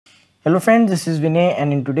Hello friends, this is Vinay,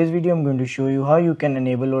 and in today's video I'm going to show you how you can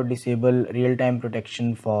enable or disable real-time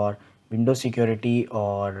protection for Windows Security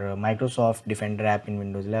or Microsoft Defender app in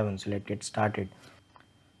Windows 11. So let's get started.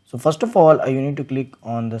 So first of all, you need to click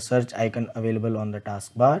on the search icon available on the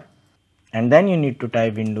taskbar, and then you need to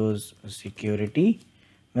type Windows Security.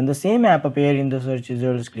 When the same app appears in the search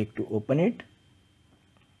results, click to open it.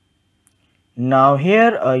 Now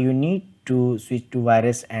here you need to switch to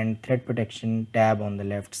virus and threat protection tab on the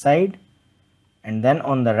left side, and then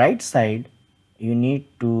on the right side you need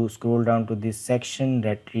to scroll down to this section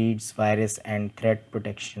that reads virus and threat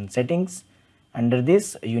protection settings. Under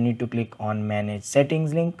this you need to click on manage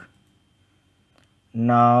settings link.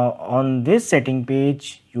 Now on this setting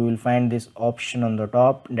page you will find this option on the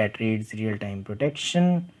top that reads real-time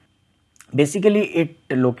protection. Basically it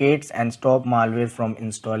locates and stop malware from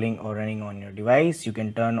installing or running on your device. You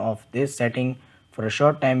can turn off this setting for a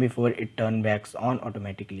short time before it turns back on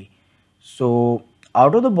automatically. So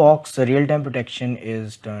out of the box, real-time protection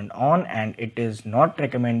is turned on and it is not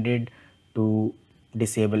recommended to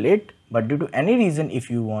disable it, but due to any reason if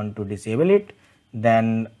you want to disable it,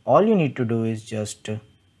 then all you need to do is just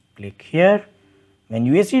click here. When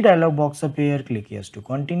UAC dialog box appear, click yes to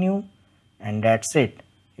continue, and that's it.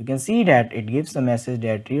 You can see that it gives the message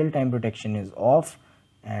that real-time protection is off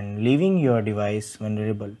and leaving your device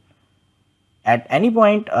vulnerable. At any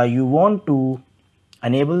point you want to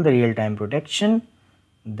enable the real-time protection,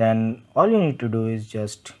 then all you need to do is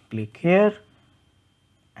just click here,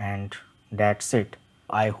 and that's it.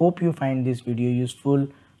 I hope you find this video useful.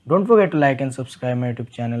 Don't forget to like and subscribe my YouTube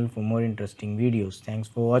channel for more interesting videos. Thanks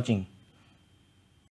for watching.